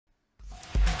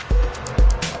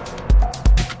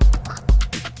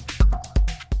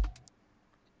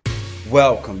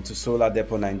Welcome to Solar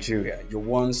Depot Nigeria, your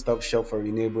one-stop shop for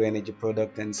renewable energy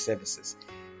products and services.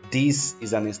 This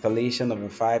is an installation of a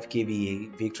 5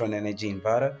 kVA Victron energy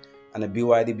inverter and a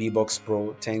BYD B-Box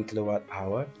Pro 10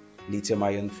 kWh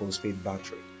lithium-ion phosphate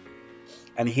battery.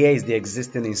 And here is the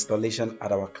existing installation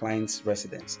at our client's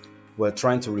residence. We're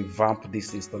trying to revamp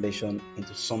this installation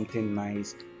into something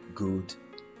nice, good,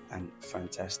 and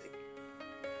fantastic.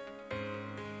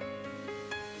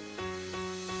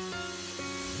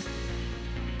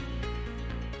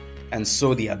 And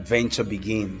so the adventure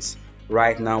begins.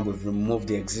 Right now we've removed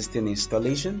the existing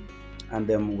installation and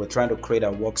then we're trying to create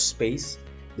a workspace.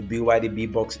 The BYD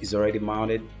B-Box is already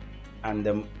mounted and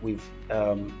then we've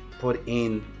put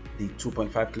in the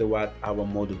 2.5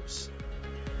 kWh modules.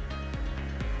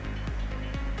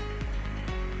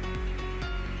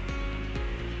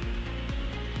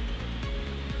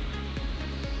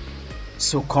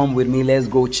 So come with me, let's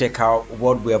go check out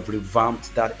what we have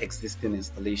revamped that existing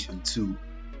installation to.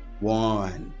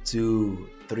 1, 2,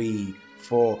 3,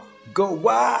 4, go!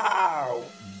 Wow,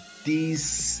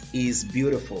 this is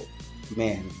beautiful,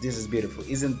 man. This is beautiful.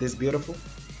 Isn't this beautiful?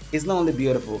 It's not only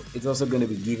beautiful, it's also going to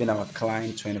be giving our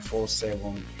client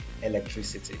 24/7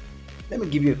 electricity. Let me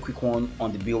give you a quick one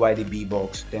on the BYD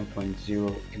B-Box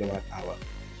 10.0 kWh.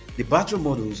 The battery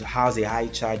modules has a high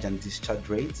charge and discharge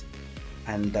rate,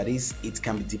 and that is, it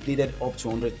can be depleted up to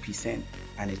 100%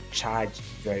 and it charges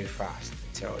very fast,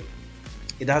 I tell you.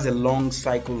 It has a long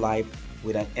cycle life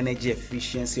with an energy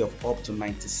efficiency of up to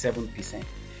 97%.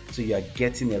 So you are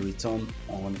getting a return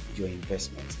on your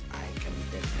investment. I can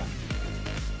bet that.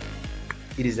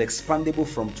 It is expandable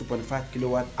from 2.5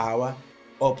 kWh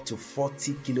up to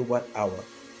 40 kWh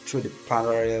through the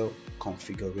parallel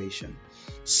configuration.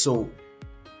 So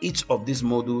each of these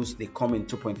modules, they come in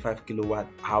 2.5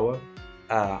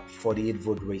 kWh 48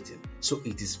 volt rating. So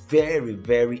it is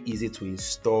very easy to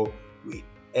install with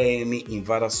any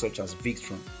inverter such as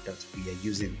Victron that we are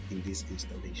using in this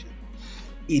installation.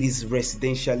 It is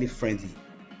residentially friendly,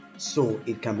 so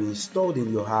it can be installed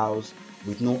in your house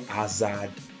with no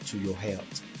hazard to your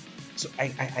health. So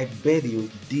I bet you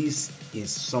this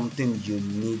is something you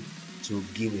need to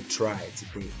give a try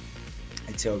today.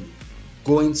 I tell you,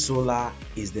 going solar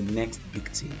is the next big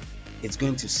thing. It's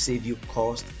going to save you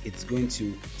cost. It's going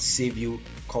to save you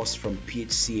cost from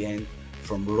PHCN,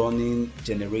 from running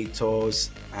generators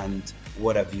and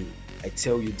what have you. I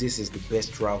tell you, this is the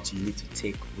best route you need to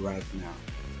take right now.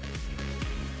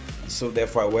 And so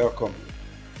therefore I welcome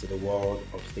you to the world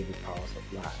of stable power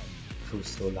supply through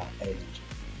solar energy.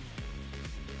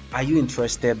 Are you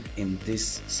interested in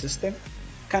this system?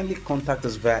 Kindly contact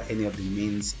us via any of the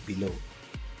means below.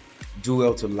 Do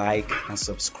well to like and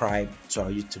subscribe to our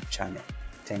YouTube channel.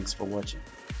 Thanks for watching.